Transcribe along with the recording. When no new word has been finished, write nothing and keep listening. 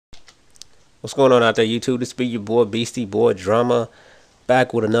What's going on out there, YouTube? This be your boy Beastie Boy Drama,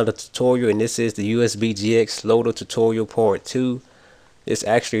 back with another tutorial, and this is the USB GX loader tutorial part 2. This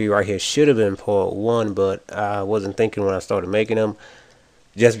actually right here should have been part 1, but I wasn't thinking when I started making them,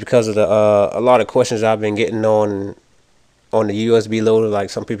 just because of the a lot of questions I've been getting on the USB loader.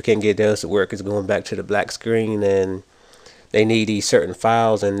 Like, some people can't get theirs to work. It's going back to the black screen, and they need these certain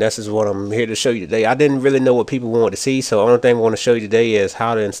files, and this is what I'm here to show you today. I didn't really know what people wanted to see, so the only thing I want to show you today is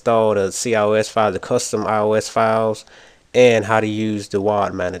how to install the CIOS files, the custom iOS files, and how to use the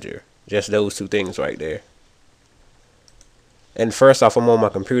WAD manager. Just those two things right there. And first off, I'm on my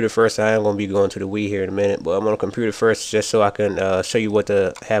computer first. I am going to be going to the Wii here in a minute, but I'm on the computer first just so I can show you what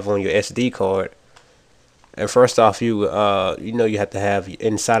to have on your SD card. And first off, you know you have to have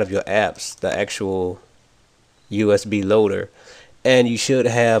inside of your apps the actual USB loader, and you should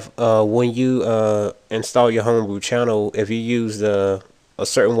have when you install your homebrew channel, if you use a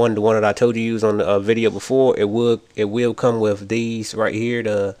certain one, the one that I told you to use on the video before, it will come with these right here,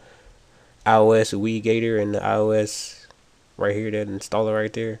 the iOS Wii Gator and the iOS right here, that installer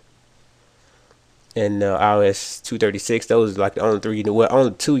right there, and iOS 236. Those are like the only three you need. Well,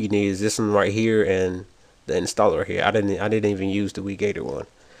 only two you need is this one right here and the installer here. I didn't even use the Wii Gator one,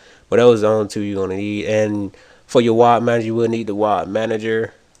 but those are the only two you're gonna need. And for your WAD manager, you will need the WAD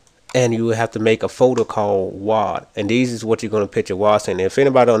manager, and you will have to make a folder called WAD. And these is what you're gonna put your WADs in. If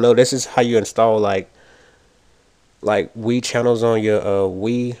anybody don't know, this is how you install like Wii channels on your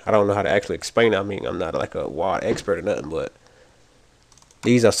Wii. I don't know how to actually explain it. I mean, I'm not like a WAD expert or nothing, but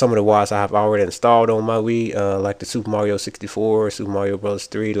these are some of the WADs I have already installed on my Wii, like the Super Mario 64, Super Mario Bros.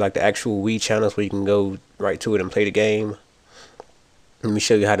 3, like the actual Wii channels where you can go right to it and play the game. Let me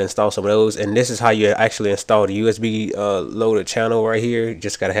show you how to install some of those. And this is how you actually install the USB loader channel right here. You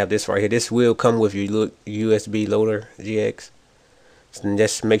just gotta have this right here. This will come with your USB loader GX. So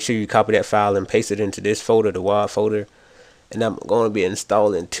just make sure you copy that file and paste it into this folder, the WAD folder. And I'm going to be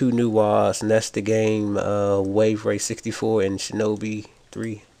installing two new WADs, and that's the game Wave Race 64 and Shinobi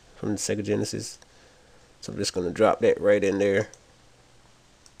 3 from the Sega Genesis. So I'm just going to drop that right in there.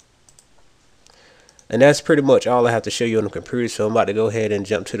 And that's pretty much all I have to show you on the computer. So I'm about to go ahead and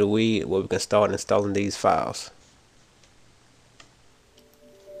jump to the Wii where we can start installing these files.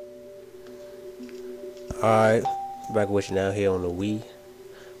 Alright, back with you now here on the Wii.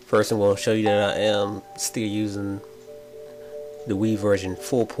 First I'm going to show you that I am still using the Wii version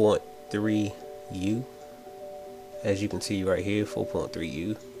 4.3U. As you can see right here,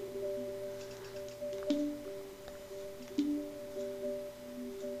 4.3U.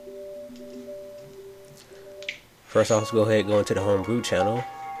 First off, let's go ahead and go into the homebrew channel.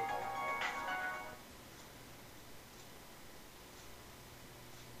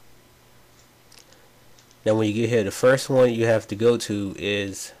 Now when you get here, the first one you have to go to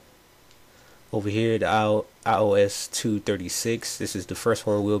is over here, the iOS 236. This is the first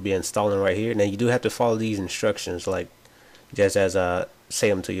one we'll be installing right here. Now you do have to follow these instructions, like just as I say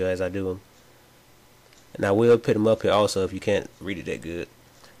them to you as I do them. And I will put them up here also if you can't read it that good.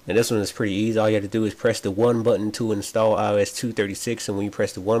 And this one is pretty easy. All you have to do is press the 1 button to install iOS 236, and when you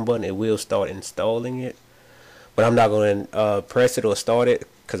press the 1 button, it will start installing it. But I'm not going to press it or start it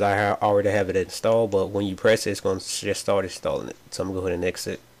because I already have it installed. But when you press it, it's going to just start installing it. So I'm going to go ahead and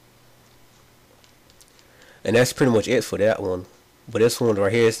exit. And that's pretty much it for that one. But this one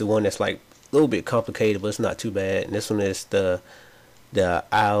right here is the one that's like a little bit complicated, but it's not too bad. And this one is the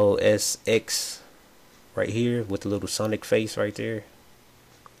iOS X right here with the little Sonic face right there.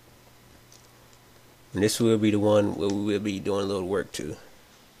 And this will be the one where we will be doing a little work to.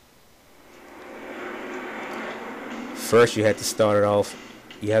 First you have to start it off.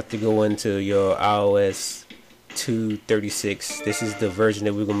 You have to go into your iOS 236. This is the version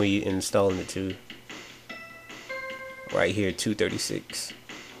that we're going to be installing it to. Right here, 236.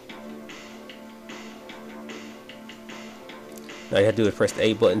 Now you have to do is press the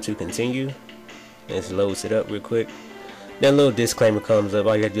A button to continue. And it loads it up real quick. Then a little disclaimer comes up.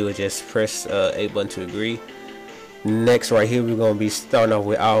 All you have to do is just press A button to agree. Next right here we're going to be starting off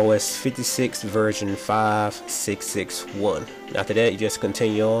with iOS 56 version 5661. After that you just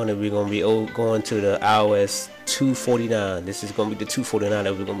continue on, and we're going to be going to the iOS 249. This is going to be the 249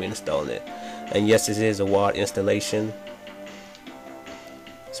 that we're going to be installing it. And yes, this is a WAD installation.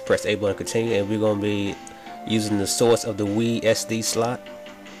 Let's press A button, continue, and we're going to be using the source of the Wii SD slot.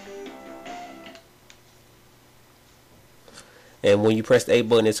 And when you press the A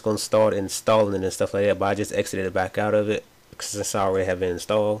button, it's going to start installing it and stuff like that. But I just exited it back out of it since I already have it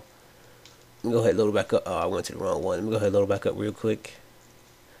installed. Let me go ahead and load it back up. Oh, I went to the wrong one. Let me go ahead and load it back up real quick.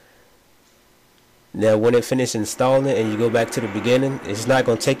 Now when it finishes installing it and you go back to the beginning, it's not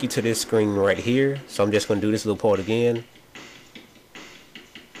going to take you to this screen right here. So I'm just going to do this little part again.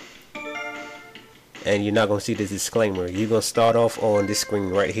 And you're not going to see this disclaimer. You're going to start off on this screen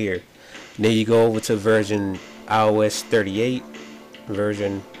right here. Then you go over to version iOS 38,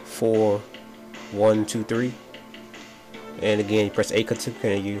 version 4.123. And again, you press A to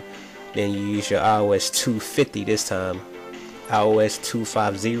continue. Then you use your iOS 250 this time. iOS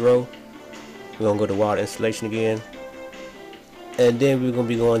 250. We're going to go to wild installation again. And then we're going to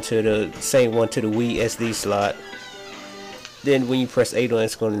be going to the same one to the Wii SD slot. Then when you press A on it,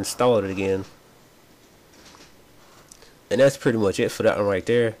 it's going to install it again. And that's pretty much it for that one right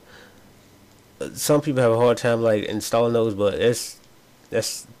there. Some people have a hard time like installing those, but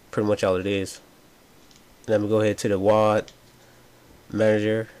that's pretty much all it is. Let me go ahead to the WAD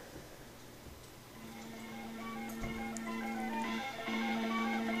manager.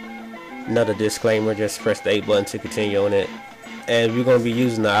 Another disclaimer, just press the A button to continue on it. And we're going to be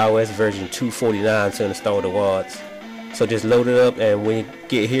using the iOS version 249 to install the WADs. So just load it up, and when you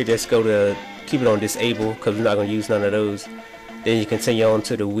get here, just go to keep it on disable because we're not going to use none of those. Then you continue on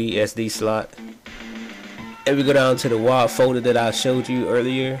to the Wii SD slot. And we go down to the WAD folder that I showed you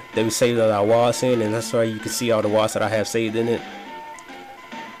earlier that we saved all our WADs in, and that's why you can see all the WADs that I have saved in it.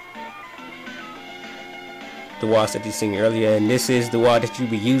 The WADs that you seen earlier, and this is the WAD that you'll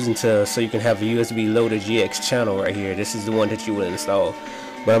be using so you can have a USB loader GX channel right here. This is the one that you will install.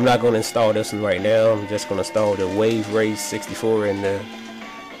 But I'm not going to install this one right now. I'm just going to install the Wave Race 64 and the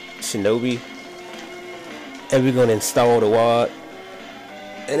Shinobi. And we're going to install the WAD.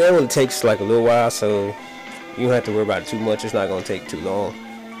 And that one takes like a little while, so you don't have to worry about it too much. It's not going to take too long.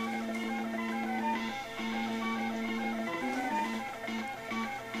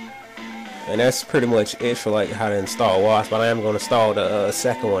 And that's pretty much it for like how to install WADs. But I am going to install the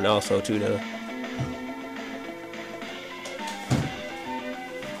second one also too though.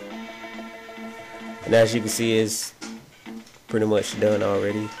 And as you can see, it's pretty much done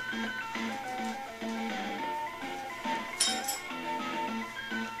already.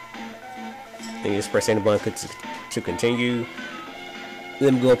 And you just press any button to continue.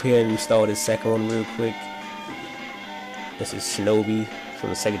 Let me go up here and install this second one real quick. This is Shinobi from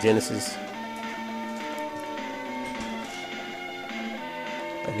the Sega Genesis.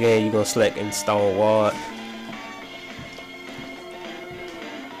 Again, you're going to select install WAD.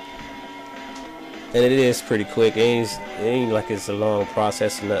 And it is pretty quick. It ain't like it's a long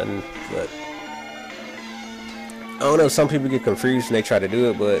process or nothing. But I don't know, some people get confused when they try to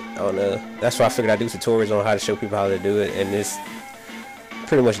do it, but I don't know. That's why I figured I'd do tutorials on how to show people how to do it, and it's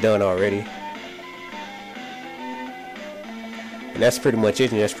pretty much done already. And that's pretty much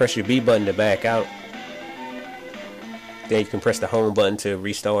it. You just press your B button to back out. Then you can press the home button to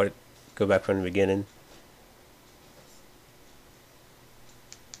restart it, go back from the beginning.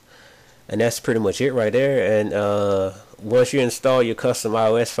 And that's pretty much it right there. And once you install your custom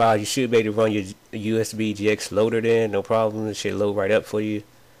iOS file, you should be able to run your USB GX loader then, no problem. It should load right up for you.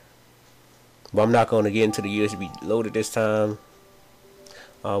 But I'm not going to get into the USB loader this time.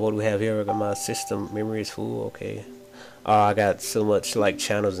 What do we have here? I got my system memory is full. Okay. I got so much like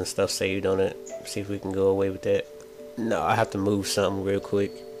channels and stuff saved on it. See if we can go away with that. No, I have to move something real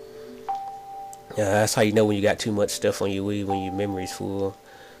quick. Yeah, that's how you know when you got too much stuff on your Wii, when your memory's full.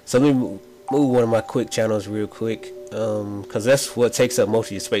 So let me move one of my quick channels real quick, because that's what takes up most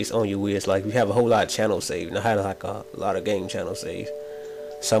of your space on your Wii. It's like you have a whole lot of channels saved, and I had like a lot of game channels saved.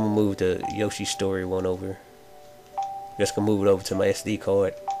 So I'm gonna move the Yoshi Story one over. Just gonna move it over to my SD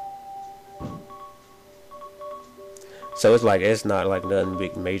card. So it's like, it's not like nothing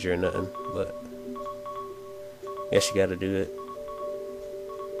big major or nothing, but guess you gotta do it.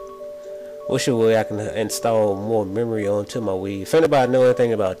 What's your way I can install more memory onto my Wii? If anybody know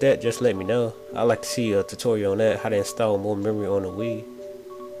anything about that, just let me know. I'd like to see a tutorial on that, how to install more memory on the Wii.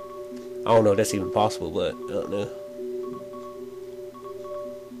 I don't know if that's even possible, but I don't know.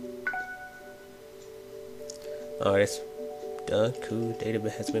 Alright, that's done. Cool. Data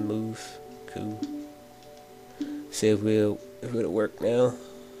has been moved. Cool. See if it'll work now.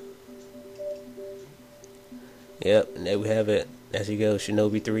 Yep, and there we have it. As you go,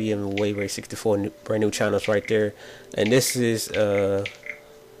 Shinobi 3 and Wave Race 64 brand new channels right there. And this is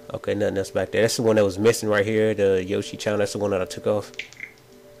okay, nothing else back there. That's the one that was missing right here, the Yoshi channel. That's the one that I took off.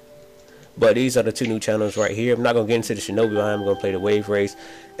 But these are the two new channels right here. I'm not gonna get into the Shinobi. I'm gonna play the Wave Race.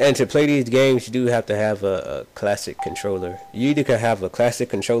 And to play these games, you do have to have a classic controller. You either can have a classic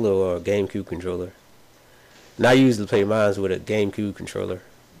controller or a GameCube controller. And I usually play mine with a GameCube controller.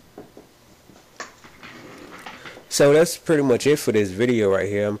 So that's pretty much it for this video right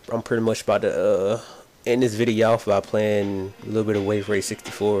here. I'm pretty much about to end this video off by playing a little bit of Wave Race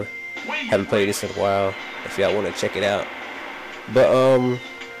 64. Haven't played this in a while, if y'all want to check it out. But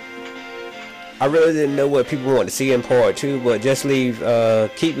I really didn't know what people want to see in part 2, but just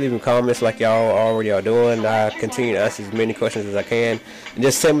keep leaving comments like y'all already are doing. I continue to ask as many questions as I can, and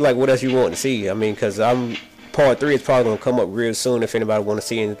just tell me like what else you want to see. I mean, because part 3 is probably gonna come up real soon. If anybody want to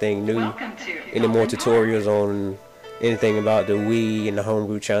see anything new, any more tutorials on anything about the Wii and the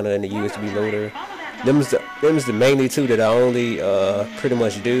homebrew channel and the USB loader, them's the mainly two that I only pretty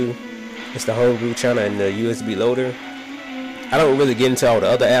much do. It's the homebrew channel and the USB loader. I don't really get into all the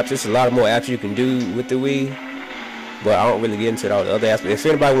other apps. There's a lot of more apps you can do with the Wii, but I don't really get into all the other apps. But if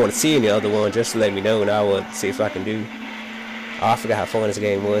anybody want to see any other one, just let me know and I will see if I can do. Oh, I forgot how fun this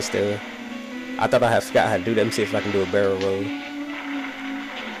game was still. I thought I had forgot how to do that. Let me see if I can do a barrel roll.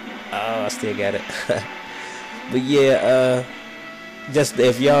 Oh, I still got it. But yeah, just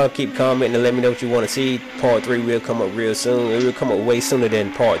if y'all keep commenting and let me know what you want to see, part 3 will come up real soon. It will come up way sooner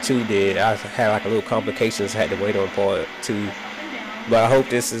than part 2 did. I had like a little complications, had to wait on part 2. But I hope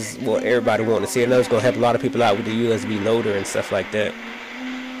this is what everybody wants to see. I know it's going to help a lot of people out with the USB loader and stuff like that.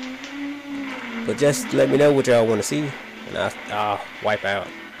 But just let me know what y'all want to see, and I'll wipe out.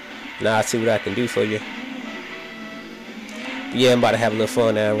 Now I'll see what I can do for you. But yeah, I'm about to have a little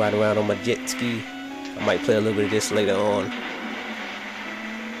fun now, riding around on my jet ski. I might play a little bit of this later on.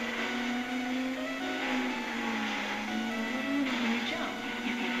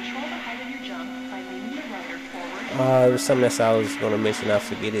 It was something else I was going to mention. I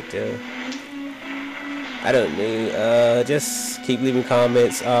forget it though. I don't know. Just keep leaving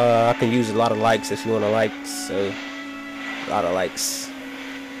comments. I can use a lot of likes if you want to like. So, a lot of likes.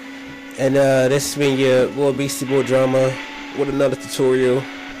 And this has been your boy Beastie Boy Drama with another tutorial.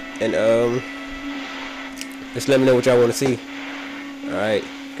 And just let me know what y'all want to see. Alright,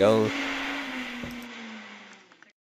 go on.